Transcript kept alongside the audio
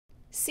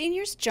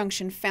Seniors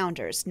Junction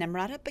founders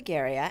Nemrata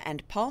Bagaria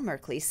and Paul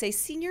Merkley say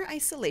senior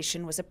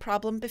isolation was a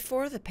problem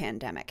before the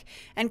pandemic,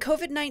 and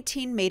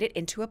COVID-19 made it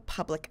into a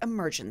public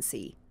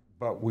emergency.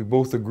 But we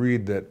both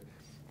agreed that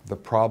the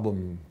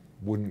problem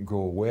wouldn't go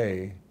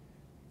away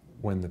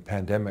when the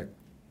pandemic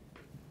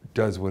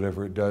does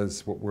whatever it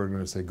does, what we're going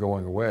to say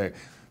going away.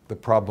 The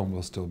problem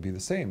will still be the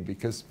same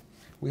because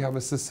we have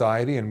a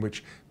society in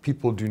which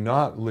people do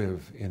not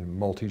live in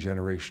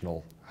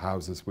multi-generational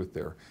houses with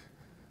their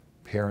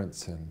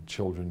parents and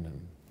children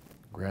and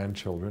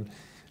grandchildren,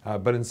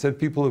 but instead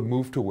people have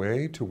moved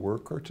away to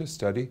work or to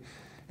study,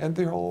 and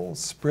they're all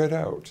spread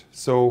out.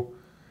 So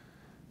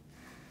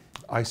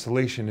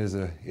isolation is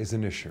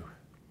an issue.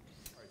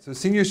 So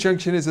Seniors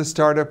Junction is a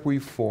startup we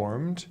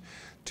formed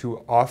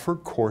to offer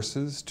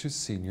courses to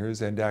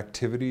seniors and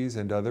activities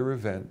and other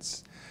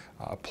events,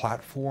 a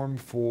platform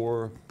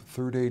for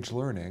third age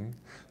learning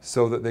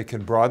so that they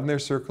can broaden their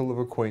circle of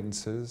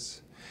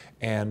acquaintances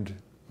and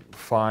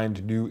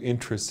find new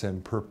interests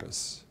and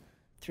purpose.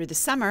 Through the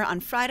summer, on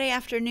Friday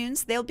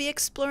afternoons, they'll be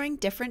exploring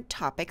different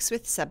topics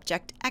with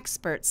subject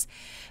experts.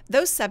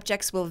 Those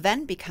subjects will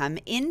then become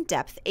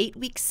in-depth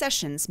 8-week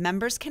sessions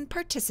members can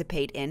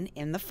participate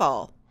in the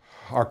fall.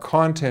 Our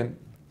content,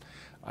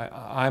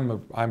 I'm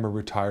a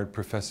retired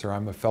professor.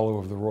 I'm a fellow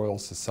of the Royal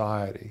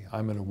Society.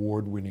 I'm an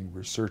award-winning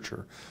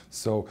researcher.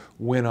 So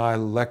when I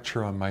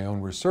lecture on my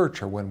own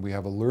research or when we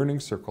have a learning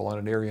circle on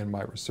an area in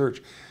my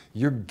research,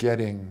 you're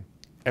getting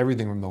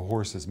everything from the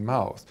horse's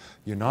mouth.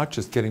 You're not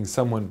just getting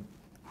someone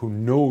who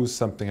knows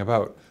something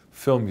about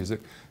film music,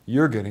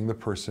 you're getting the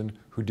person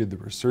who did the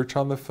research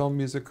on the film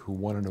music, who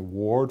won an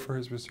award for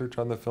his research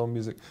on the film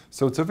music.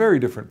 So it's a very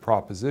different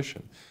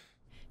proposition.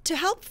 To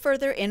help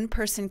further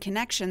in-person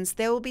connections,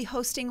 they will be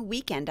hosting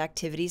weekend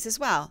activities as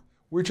well.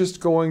 We're just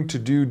going to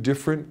do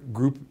different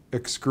group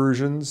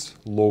excursions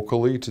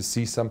locally to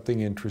see something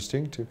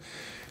interesting.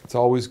 It's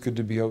always good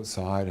to be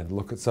outside and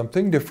look at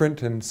something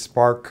different and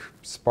spark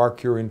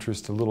your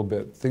interest a little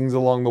bit. Things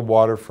along the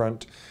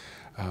waterfront,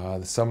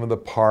 some of the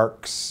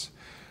parks,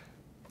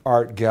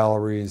 art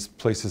galleries,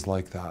 places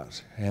like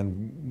that.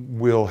 And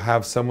we'll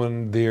have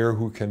someone there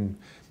who can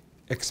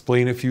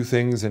explain a few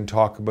things and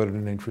talk about it in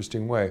an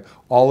interesting way.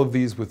 All of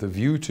these with a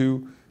view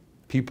to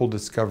people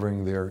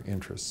discovering their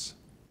interests.